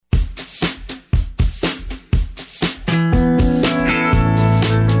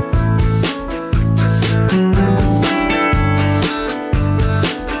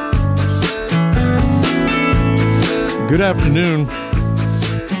Good afternoon.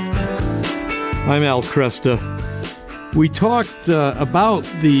 I'm Al Cresta. We talked about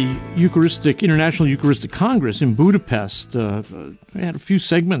the International Eucharistic Congress in Budapest. We had a few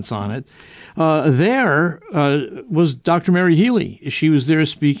segments on it. There was Dr. Mary Healy. She was there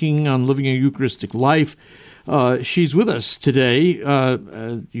speaking on living a Eucharistic life. She's with us today.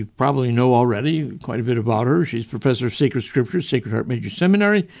 You probably know already quite a bit about her. She's professor of Sacred Scriptures, Sacred Heart Major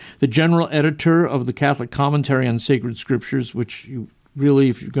Seminary, the general editor of the Catholic Commentary on Sacred Scriptures, which you really,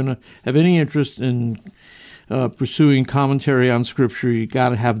 if you're going to have any interest in pursuing commentary on Scripture, you got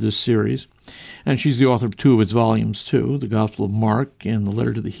to have this series. And she's the author of two of its volumes, too, the Gospel of Mark and the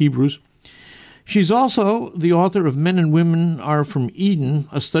Letter to the Hebrews. She's also the author of Men and Women Are From Eden,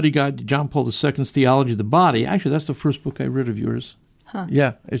 a study guide to John Paul II's Theology of the Body. Actually, that's the first book I read of yours. Huh.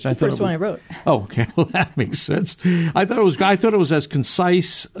 Yeah, it's the first one I wrote. Oh, okay. Well, that makes sense. I thought it was as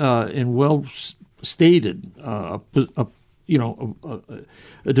concise and well stated, a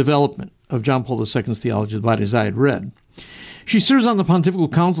development of John Paul II's Theology of the Body as I had read. She serves on the Pontifical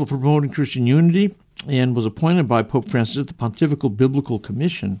Council for Promoting Christian Unity and was appointed by Pope Francis at the Pontifical Biblical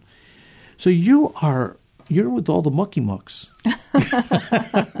Commission. So you're with all the mucky mucks.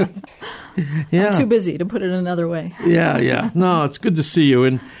 Yeah. I'm too busy, to put it another way. Yeah. No, it's good to see you,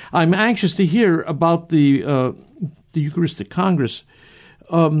 and I'm anxious to hear about the Eucharistic Congress.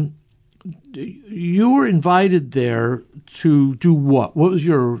 You were invited there to do what? What was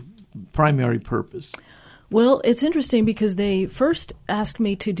your primary purpose? Well, it's interesting because they first asked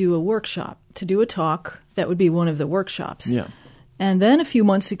me to do a workshop, to do a talk that would be one of the workshops. Yeah. And then a few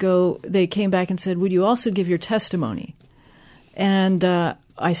months ago, they came back and said, would you also give your testimony? And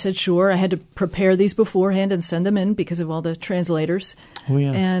I said, sure. I had to prepare these beforehand and send them in because of all the translators. Oh,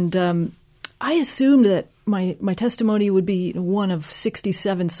 yeah. And I assumed that my testimony would be one of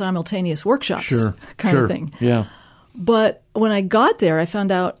 67 simultaneous workshops kind of thing. Yeah. But when I got there, I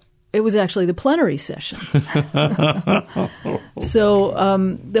found out it was actually the plenary session.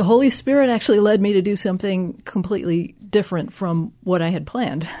 So the Holy Spirit actually led me to do something completely different from what I had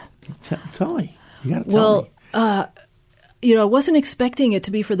planned. Tell me. You got to tell me. I wasn't expecting it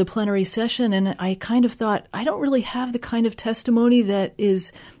to be for the plenary session, and I kind of thought, I don't really have the kind of testimony that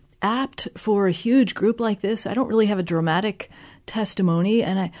is apt for a huge group like this. I don't really have a dramatic testimony,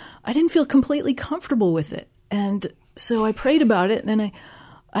 and I didn't feel completely comfortable with it. And so I prayed about it, and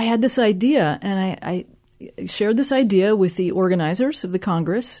I had this idea, and I shared this idea with the organizers of the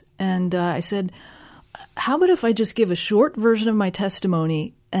Congress, and I said, how about if I just give a short version of my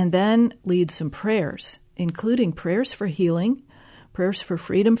testimony and then lead some prayers, including prayers for healing, prayers for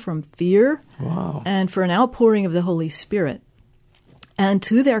freedom from fear, wow, and for an outpouring of the Holy Spirit. And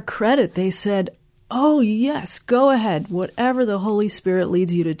to their credit, they said, oh, yes, go ahead, whatever the Holy Spirit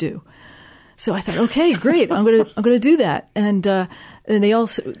leads you to do. So I thought, okay, great, I'm going to do that. And they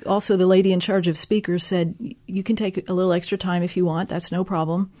also the lady in charge of speakers said, you can take a little extra time if you want, that's no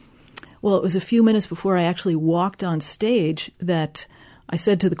problem. Well, it was a few minutes before I actually walked on stage that I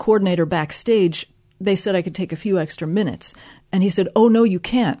said to the coordinator backstage, they said I could take a few extra minutes. And he said, oh, no, you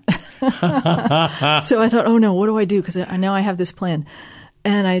can't. So I thought, oh, no, what do I do? Because now I have this plan.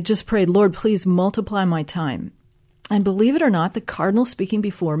 And I just prayed, Lord, please multiply my time. And believe it or not, the cardinal speaking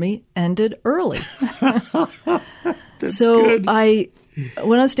before me ended early. So good. I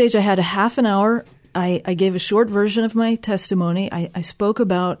went on stage. I had a half an hour. I gave a short version of my testimony. I spoke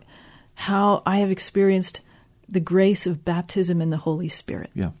about how I have experienced the grace of baptism in the Holy Spirit,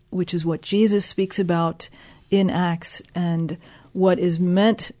 which is what Jesus speaks about in Acts and what is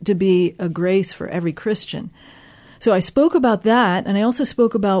meant to be a grace for every Christian. So I spoke about that, and I also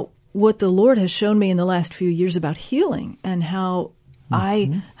spoke about what the Lord has shown me in the last few years about healing and how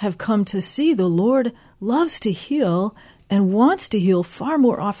I have come to see the Lord loves to heal and wants to heal far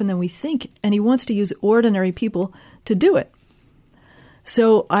more often than we think, and he wants to use ordinary people to do it.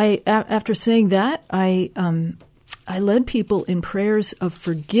 So after saying that, I led people in prayers of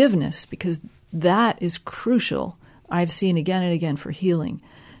forgiveness, because that is crucial, I've seen again and again, for healing,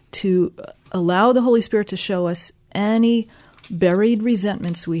 to allow the Holy Spirit to show us any buried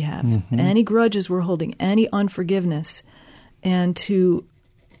resentments we have, any grudges we're holding, any unforgiveness, and to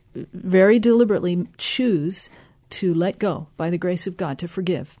very deliberately choose to let go by the grace of God, to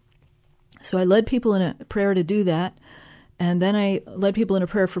forgive. So I led people in a prayer to do that. And then I led people in a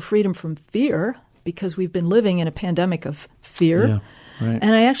prayer for freedom from fear, because we've been living in a pandemic of fear. Yeah, right.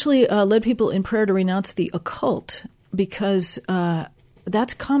 And I actually led people in prayer to renounce the occult, because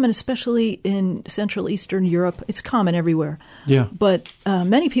that's common, especially in Central Eastern Europe. It's common everywhere. Yeah. But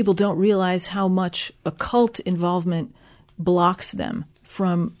many people don't realize how much occult involvement blocks them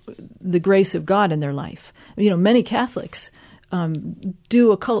from the grace of God in their life. Many Catholics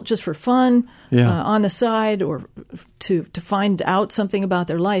do a cult just for fun, on the side, or to find out something about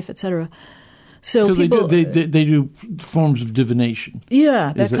their life, etc. So people they do forms of divination.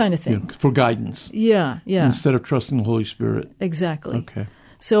 Yeah, that kind of thing. For guidance. Yeah. Instead of trusting the Holy Spirit. Exactly. Okay.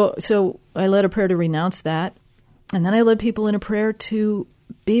 So I led a prayer to renounce that, and then I led people in a prayer to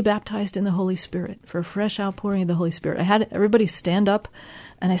be baptized in the Holy Spirit, for a fresh outpouring of the Holy Spirit. I had everybody stand up,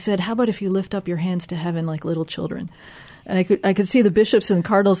 and I said, how about if you lift up your hands to heaven like little children? And I could see the bishops and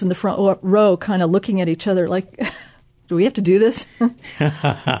cardinals in the front row kind of looking at each other like, do we have to do this?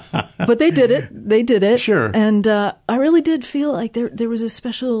 But they did it. Sure. And I really did feel like there was a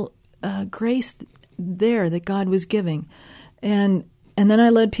special grace there that God was giving. And then I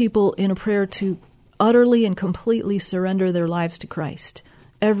led people in a prayer to utterly and completely surrender their lives to Christ.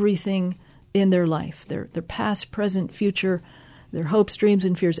 Everything in their life, their past, present, future, their hopes, dreams,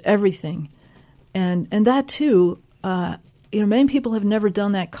 and fears, everything. And that too, many people have never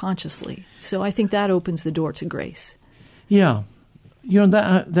done that consciously. So I think that opens the door to grace. Yeah.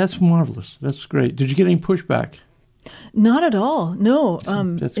 That's marvelous. That's great. Did you get any pushback? Not at all. No.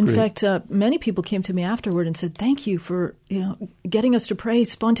 That's in great. fact, many people came to me afterward and said, thank you for, getting us to pray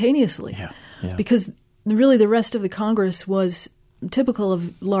spontaneously. Yeah. Because really the rest of the Congress was typical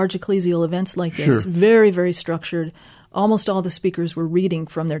of large ecclesial events like this. Sure. Very, very structured. Almost all the speakers were reading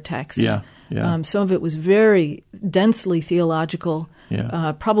from their text. Yeah. Some of it was very densely theological,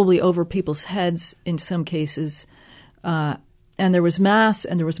 probably over people's heads in some cases. And there was Mass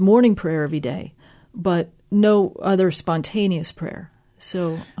and there was morning prayer every day, but no other spontaneous prayer.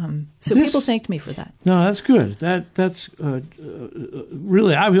 So people thanked me for that. No, that's good. That's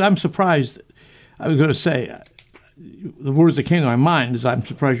really, I'm surprised. I was going to say, the words that came to my mind is, I'm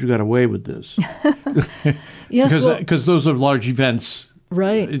surprised you got away with this. Yes, because those are large events.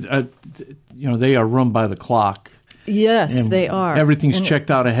 Right. They are run by the clock. Yes, they are. Everything's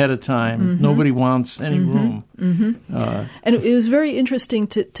checked out ahead of time. Mm-hmm. Nobody wants any room. Mm-hmm. And it was very interesting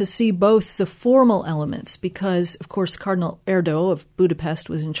to see both the formal elements, because, of course, Cardinal Erdo of Budapest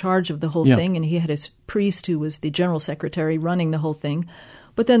was in charge of the whole thing, and he had his priest who was the general secretary running the whole thing.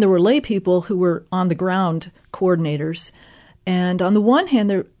 But then there were lay people who were on-the-ground coordinators. And on the one hand,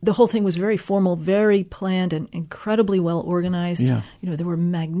 the whole thing was very formal, very planned, and incredibly well organized. Yeah. There were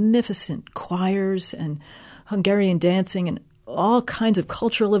magnificent choirs and Hungarian dancing and all kinds of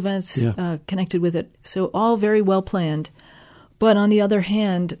cultural events connected with it. So all very well planned. But on the other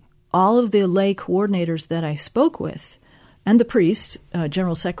hand, all of the lay coordinators that I spoke with and the priest,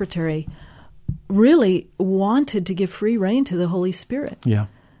 general secretary, really wanted to give free rein to the Holy Spirit. Yeah.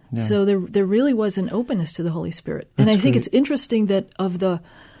 So there really was an openness to the Holy Spirit. That's and I think great. it's interesting that of the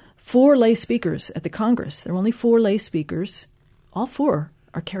 4 lay speakers at the Congress, there were only 4 lay speakers. All 4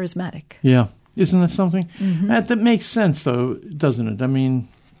 are charismatic. Yeah. Isn't that something? Mm-hmm. That makes sense, though, doesn't it? I mean,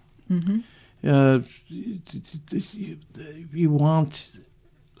 you want,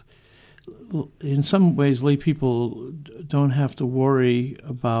 in some ways, lay people don't have to worry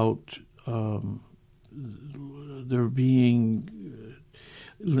about there being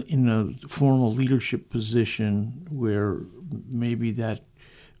in a formal leadership position where maybe that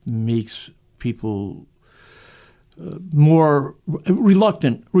makes people more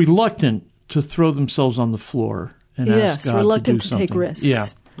reluctant to throw themselves on the floor and ask God reluctant to do to take something. risks. Yeah.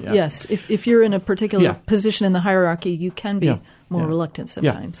 Yes, if you're in a particular position in the hierarchy, you can be more reluctant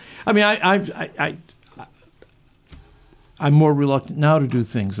sometimes. I mean, I'm more reluctant now to do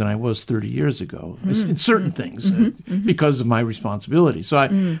things than I was 30 years ago in certain things because of my responsibility. So I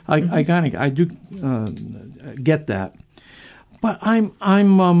do get that. But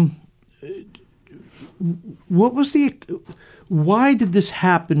why did this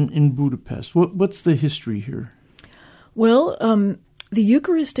happen in Budapest? What's the history here? Well, the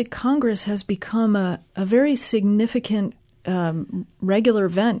Eucharistic Congress has become a very significant regular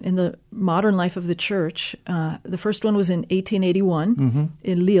event in the modern life of the Church. The first one was in 1881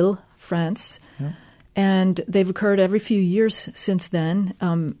 in Lille, France. Yeah. And they've occurred every few years since then.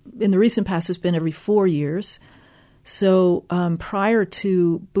 In the recent past, it's been every 4 years. So prior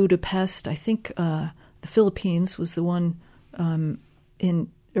to Budapest, I think the Philippines was the one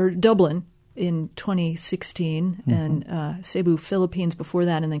Dublin in 2016, and Cebu, Philippines before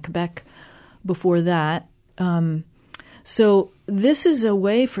that, and then Quebec before that. So this is a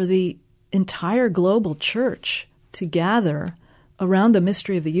way for the entire global church to gather around the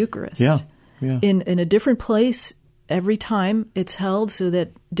mystery of the Eucharist in a different place every time it's held, so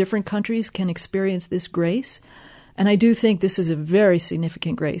that different countries can experience this grace. And I do think this is a very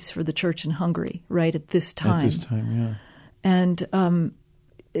significant grace for the church in Hungary right at this time. At this time, yeah. And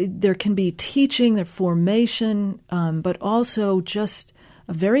there can be teaching, their formation, but also just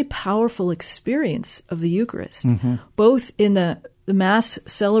a very powerful experience of the Eucharist, both in the Mass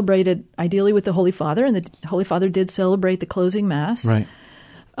celebrated ideally with the Holy Father, and the Holy Father did celebrate the closing Mass, right,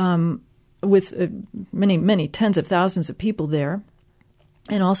 with many tens of thousands of people there,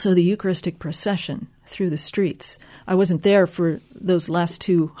 and also the Eucharistic procession through the streets. I wasn't there for those last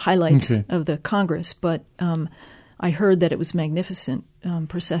two highlights of the Congress, but I heard that it was magnificent,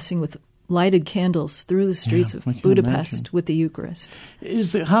 processing with lighted candles through the streets of Budapest with the Eucharist.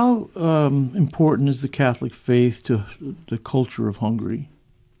 How important is the Catholic faith to the culture of Hungary?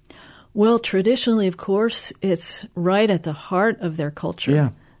 Well, traditionally, of course, it's right at the heart of their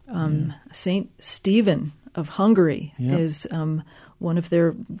culture. Saint Stephen of Hungary is one of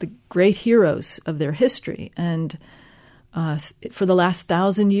the great heroes of their history, and for the last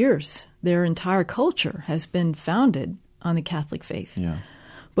 1,000 years, their entire culture has been founded on the Catholic faith.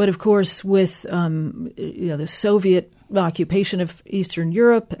 But of course, with the Soviet occupation of Eastern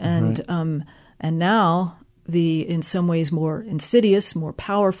Europe, and now the in some ways more insidious, more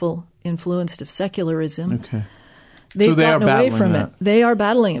powerful influence of secularism, they've gotten away from it. They are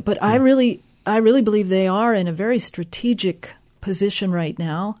battling it, but I really believe they are in a very strategic position right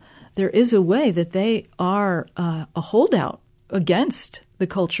now. There is a way that they are a holdout against the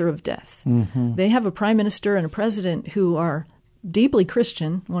culture of death. They have a prime minister and a president who are deeply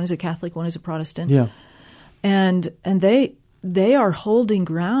Christian. One is a Catholic, one is a Protestant. And they are holding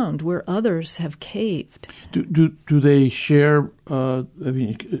ground where others have caved. Do they share?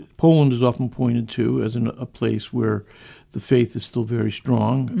 Poland is often pointed to as a place where the faith is still very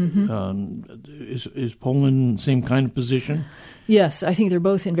strong. Is Poland in the same kind of position? Yes, I think they're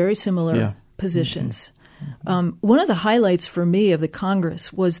both in very similar positions. One of the highlights for me of the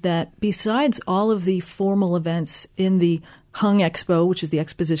Congress was that besides all of the formal events in the Hung Expo, which is the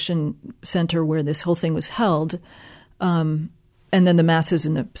exposition center where this whole thing was held, and then the masses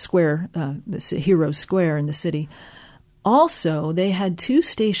in the square, the Heroes Square in the city. Also, they had 2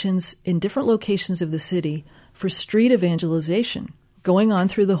 stations in different locations of the city for street evangelization going on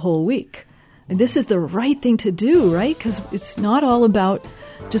through the whole week. And this is the right thing to do, right? Because it's not all about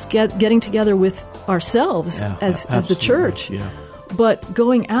just getting together with ourselves as the church, but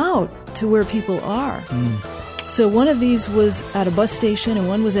going out to where people are. So one of these was at a bus station and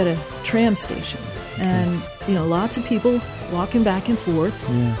one was at a tram station. And, lots of people walking back and forth.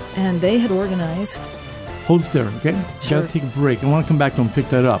 And they had organized. Hold it there, okay? Sure. Got to take a break. I want to come back and pick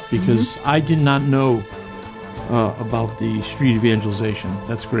that up because I did not know about the street evangelization.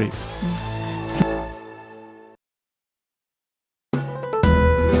 That's great.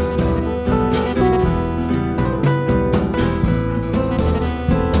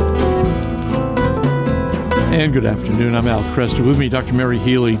 And good afternoon. I'm Al Kresta. With me, Dr. Mary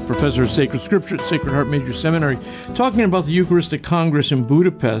Healy, professor of Sacred Scripture at Sacred Heart Major Seminary, talking about the Eucharistic Congress in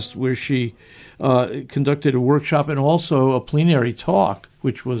Budapest, where she conducted a workshop and also a plenary talk,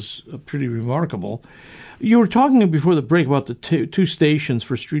 which was pretty remarkable. You were talking before the break about the 2 stations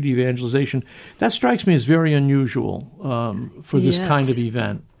for street evangelization. That strikes me as very unusual for this kind of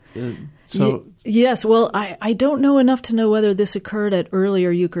event. Yes, well, I don't know enough to know whether this occurred at earlier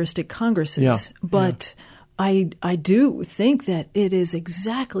Eucharistic Congresses, but I do think that it is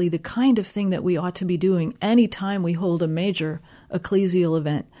exactly the kind of thing that we ought to be doing any time we hold a major ecclesial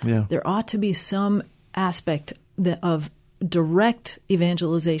event. There ought to be some aspect of direct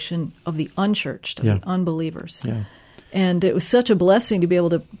evangelization of the unchurched, of the unbelievers. And it was such a blessing to be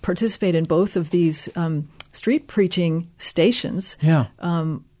able to participate in both of these street preaching stations.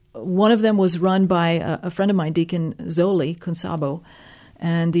 One of them was run by a friend of mine, Deacon Zoli Kunsabo,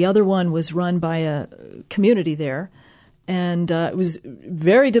 and the other one was run by a community there. And it was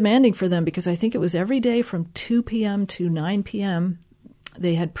very demanding for them because I think it was every day from 2 p.m. to 9 p.m.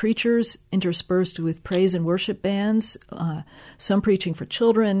 They had preachers interspersed with praise and worship bands, some preaching for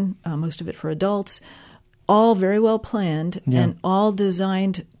children, most of it for adults, all very well planned and all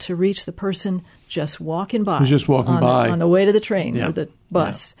designed to reach the person just walking by. Just walking by. On the way to the train or the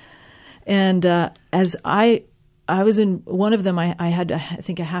bus. And as I was in one of them, I had, I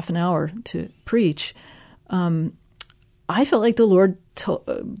think, a half an hour to preach. I felt like the Lord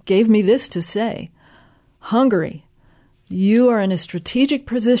gave me this to say: Hungary, you are in a strategic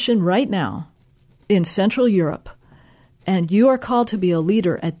position right now in Central Europe, and you are called to be a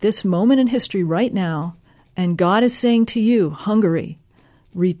leader at this moment in history right now, and God is saying to you, Hungary,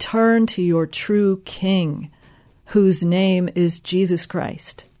 return to your true king, whose name is Jesus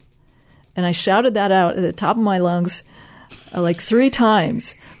Christ. And I shouted that out at the top of my lungs like 3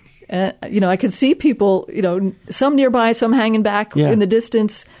 times. I could see people, some nearby, some hanging back in the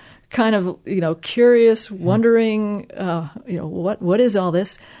distance, kind of, curious, wondering, what is all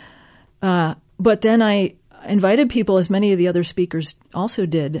this? But then I invited people, as many of the other speakers also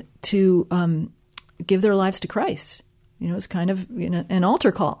did, to give their lives to Christ. It's kind of an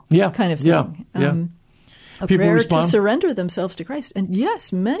altar call kind of thing. A people prayer respond? to surrender themselves to Christ. And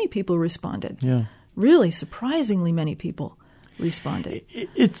yes, many people responded. Yeah. Really, surprisingly many people responded.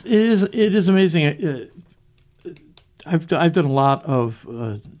 It is amazing. I've done a lot of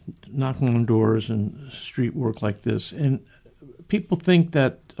knocking on doors and street work like this, and people think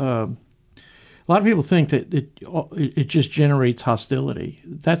that a lot of people think that it just generates hostility.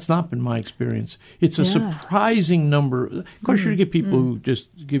 That's not been my experience. It's a surprising number. Of course, you get people who just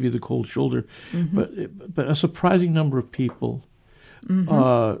give you the cold shoulder, but a surprising number of people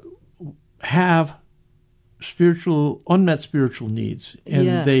have unmet spiritual needs,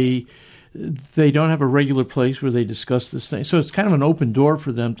 and they don't have a regular place where they discuss this thing. So it's kind of an open door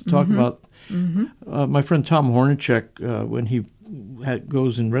for them to talk about. My friend Tom Hornacek, when he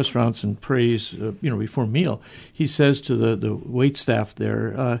goes in restaurants and prays, before a meal, he says to the wait staff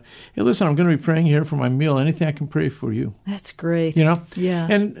there, "Hey, listen, I'm going to be praying here for my meal. Anything I can pray for you?" That's great. Yeah.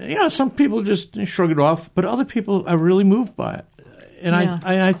 And some people just shrug it off, but other people are really moved by it. And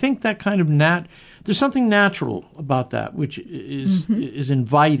I think that kind of there's something natural about that, which is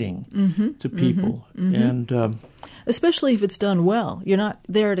inviting to people, and especially if it's done well. You're not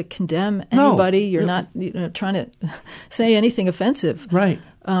there to condemn anybody. You're not trying to say anything offensive, right?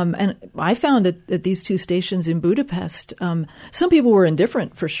 And I found at these two stations in Budapest, some people were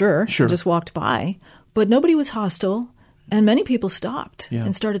indifferent for sure, just walked by, but nobody was hostile, and many people stopped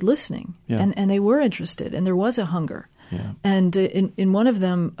and started listening, and they were interested, and there was a hunger. Yeah. And in one of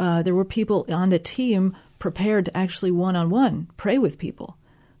them, there were people on the team prepared to actually one-on-one pray with people,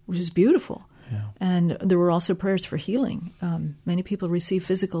 which is beautiful. Yeah. And there were also prayers for healing. Many people received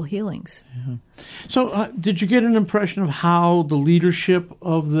physical healings. Yeah. So did you get an impression of how the leadership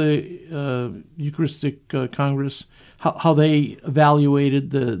of the Eucharistic Congress, how they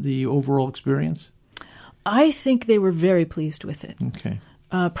evaluated the overall experience? I think they were very pleased with it. Okay.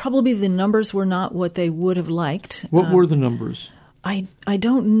 Probably the numbers were not what they would have liked. What were the numbers? I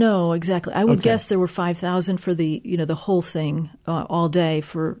don't know exactly. I would guess there were 5,000 for the whole thing all day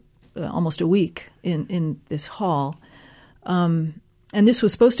for almost a week in this hall. And this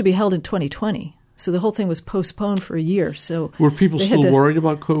was supposed to be held in 2020, so the whole thing was postponed for a year. So were people still worried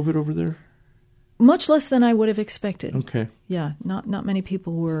about COVID over there? Much less than I would have expected. Okay. Yeah, not many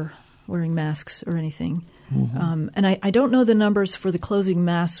people were wearing masks or anything. And I don't know the numbers for the closing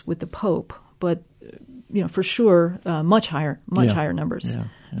mass with the Pope, but for sure, much higher numbers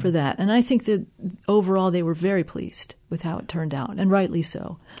for that. And I think that overall they were very pleased with how it turned out, and rightly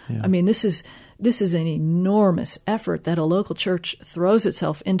so. Yeah. I mean, this is an enormous effort that a local church throws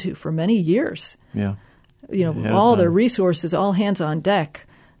itself into for many years. Yeah. All their resources, all hands on deck,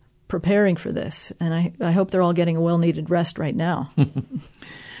 preparing for this. And I hope they're all getting a well-needed rest right now.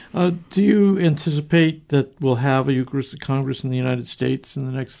 Do you anticipate that we'll have a Eucharistic Congress in the United States in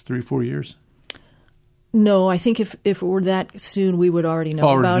the next 3-4 years? No, I think if it were that soon, we would already know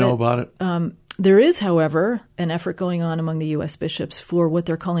about it. There is, however, an effort going on among the U.S. bishops for what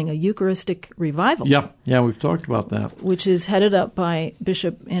they're calling a Eucharistic revival. Yeah, we've talked about that. Which is headed up by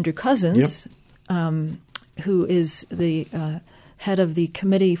Bishop Andrew Cousins, who is the head of the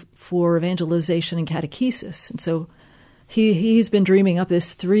Committee for Evangelization and Catechesis. And so he's been dreaming up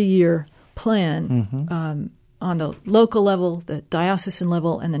this 3-year plan on the local level, the diocesan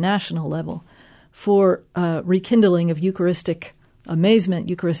level, and the national level for rekindling of Eucharistic amazement,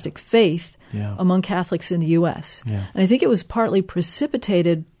 Eucharistic faith among Catholics in the U.S. Yeah. And I think it was partly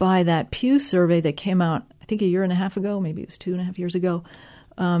precipitated by that Pew survey that came out, I think, a year and a half ago, maybe it was 2.5 years ago,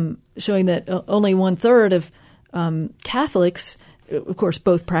 showing that only 1/3 of Catholics, of course,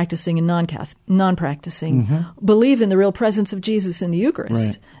 both practicing and non-practicing, believe in the real presence of Jesus in the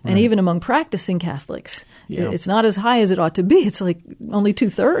Eucharist. And even among practicing Catholics, it's not as high as it ought to be. It's like only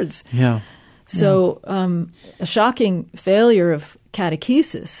 2/3. Yeah. So a shocking failure of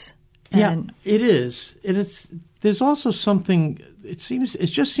catechesis. And it is. There's also something, it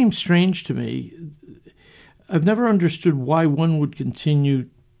just seems strange to me. I've never understood why one would continue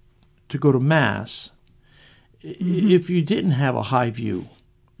to go to Mass if you didn't have a high view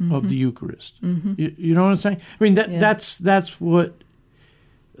of the Eucharist. You know what I'm saying? I mean, that's where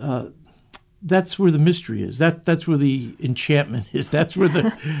the mystery is. That's where the enchantment is. That's where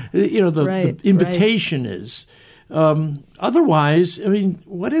the the invitation is. Otherwise, I mean,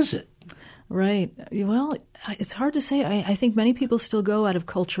 what is it? Right. Well, it's hard to say. I think many people still go out of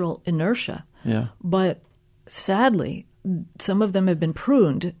cultural inertia. Yeah. But sadly, some of them have been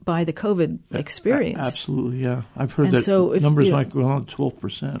pruned by the COVID experience. Absolutely, yeah. I've heard And that so numbers might go down to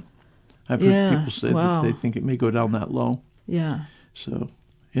 12%. I've heard people say wow. that they think it may go down that low. Yeah. So,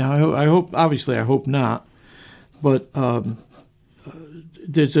 yeah, I hope. Obviously, I hope not. But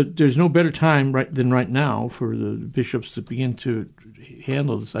there's no better time than right now for the bishops to begin to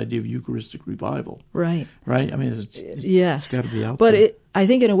handle this idea of Eucharistic revival. Right. Right. I mean, yes, it's got to be out but there. I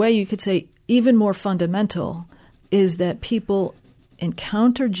think in a way you could say even more fundamental is that people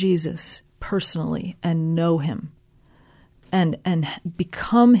encounter Jesus personally and know him and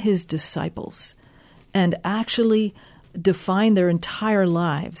become his disciples and actually define their entire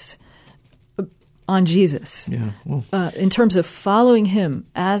lives on Jesus. Yeah. Well, in terms of following him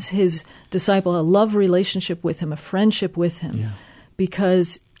as his disciple, a love relationship with him, a friendship with him. Yeah.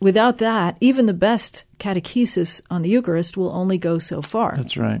 Because without that, even the best catechesis on the Eucharist will only go so far.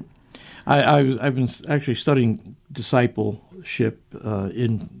 That's right. I've been actually studying discipleship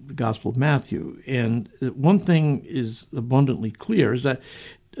in the Gospel of Matthew, and one thing is abundantly clear is that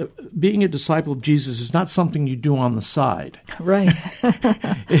being a disciple of Jesus is not something you do on the side. Right.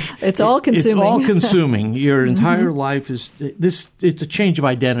 It's all consuming. It's all consuming. Your entire life is this. It's a change of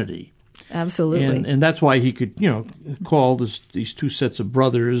identity. Absolutely. And that's why he could, call these two sets of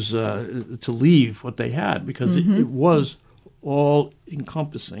brothers to leave what they had, because it was all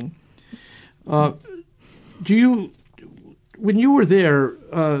encompassing. When you were there,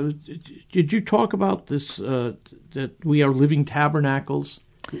 did you talk about this, that we are living tabernacles?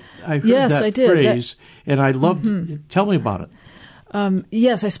 I heard that I did. phrase, and I loved tell me about it.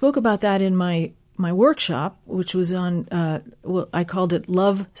 Yes, I spoke about that in my workshop, which was on, I called it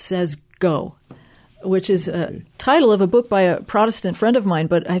Love Says Go, which is a title of a book by a Protestant friend of mine,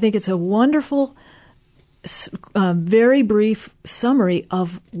 but I think it's a wonderful, very brief summary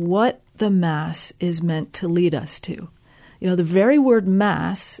of what the Mass is meant to lead us to. The very word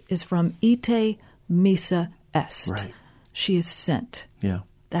Mass is from ite missa est. Right. She is sent. Yeah.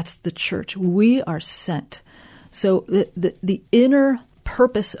 That's the church. We are sent. So the inner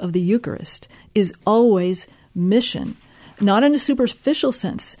purpose of the Eucharist is always mission, not in a superficial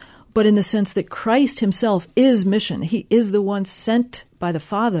sense, but in the sense that Christ himself is mission. He is the one sent by the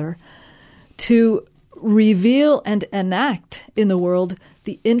Father to reveal and enact in the world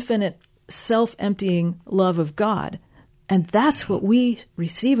the infinite self-emptying love of God. And that's what we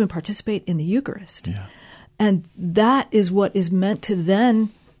receive and participate in the Eucharist. Yeah. And that is what is meant to then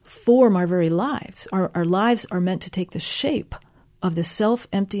form our very lives. Our lives are meant to take the shape of the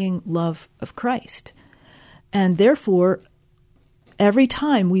self-emptying love of Christ. And therefore, every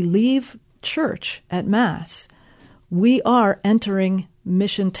time we leave church at Mass, we are entering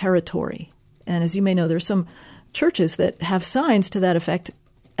mission territory. And as you may know, there are some churches that have signs to that effect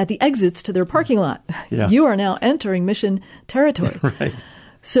at the exits to their parking lot. Yeah. You are now entering mission territory. Right.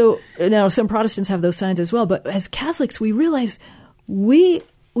 So now some Protestants have those signs as well. But as Catholics, we realize we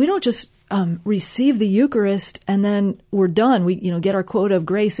don't just receive the Eucharist and then we're done. We get our quota of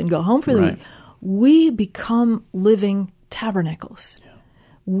grace and go home for the week. We become living tabernacles. Yeah.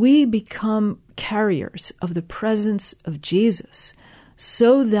 We become carriers of the presence of Jesus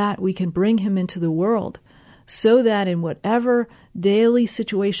so that we can bring him into the world, so that in whatever daily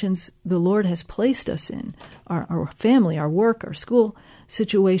situations the Lord has placed us in, our family, our work, our school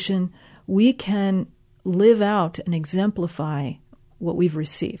situation, we can live out and exemplify what we've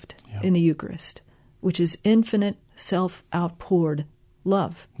received in the Eucharist, which is infinite self-outpoured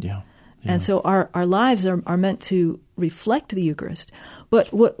love. Yeah. And so our lives are meant to reflect the Eucharist.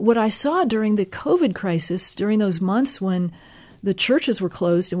 But what I saw during the COVID crisis, during those months when the churches were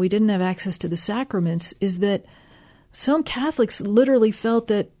closed and we didn't have access to the sacraments, is that some Catholics literally felt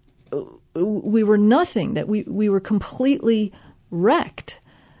that we were nothing, that we were completely wrecked.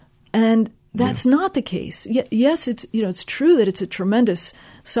 And that's not the case. Yes, it's true that it's a tremendous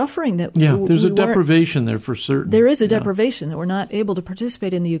suffering that there's a deprivation there for certain. There is a deprivation that we're not able to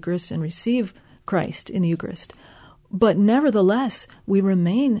participate in the Eucharist and receive Christ in the Eucharist. But nevertheless, we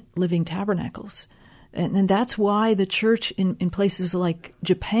remain living tabernacles. And that's why the church in places like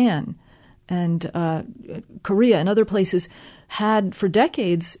Japan and Korea and other places had for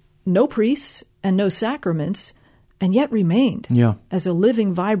decades no priests and no sacraments, and yet remained as a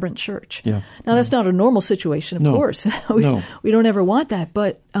living, vibrant church. Yeah. Now, that's not a normal situation, of course. We don't ever want that.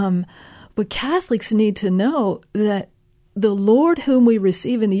 But Catholics need to know that the Lord whom we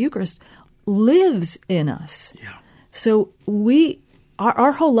receive in the Eucharist lives in us. Yeah. So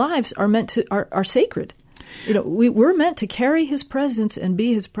our whole lives are meant to are sacred. We're meant to carry his presence and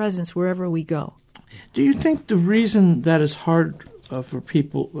be his presence wherever we go. Do you think the reason that is hard for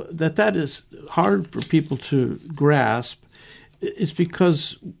people, that is hard for people to grasp, is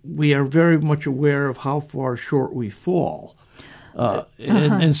because we are very much aware of how far short we fall,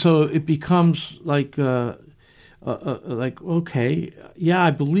 and so it becomes like okay, yeah,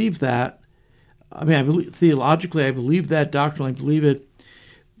 I believe that. I mean, theologically, I believe that. Doctrinally, I believe it,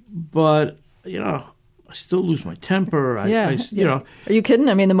 but I still lose my temper. Are you kidding?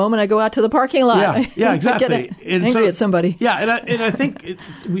 I mean, the moment I go out to the parking lot, yeah, exactly. I get angry at somebody. Yeah, and I think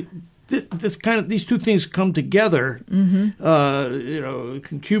these two things come together.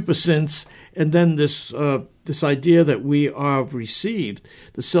 Concupiscence, and then this idea that we have received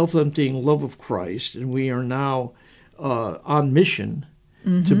the self-emptying love of Christ, and we are now on mission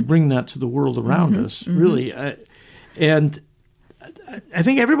to bring that to the world around us. Really, and I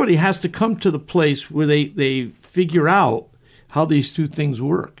think everybody has to come to the place where they figure out how these two things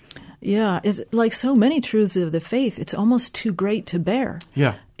work. Yeah, it's like so many truths of the faith, it's almost too great to bear.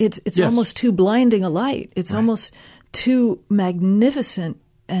 Yeah. It's almost too blinding a light. It's almost too magnificent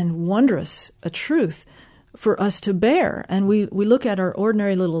and wondrous a truth for us to bear. And we look at our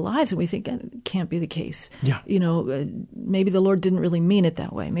ordinary little lives and we think, it can't be the case. Yeah. Maybe the Lord didn't really mean it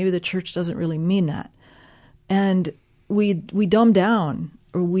that way. Maybe the church doesn't really mean that. And we dumb down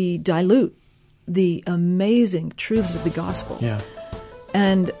or we dilute the amazing truths of the gospel. Yeah.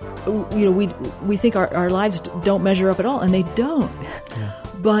 And we think our lives don't measure up at all, and they don't. Yeah.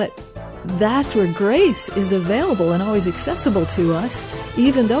 But that's where grace is available and always accessible to us.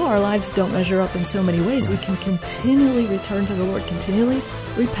 Even though our lives don't measure up in so many ways, we can continually return to the Lord, continually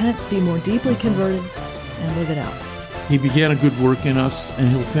repent, be more deeply converted, and live it out. He began a good work in us, and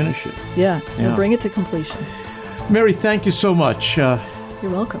he'll finish it. Yeah, he'll bring it to completion. Mary, thank you so much. You're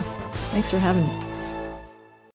welcome. Thanks for having me.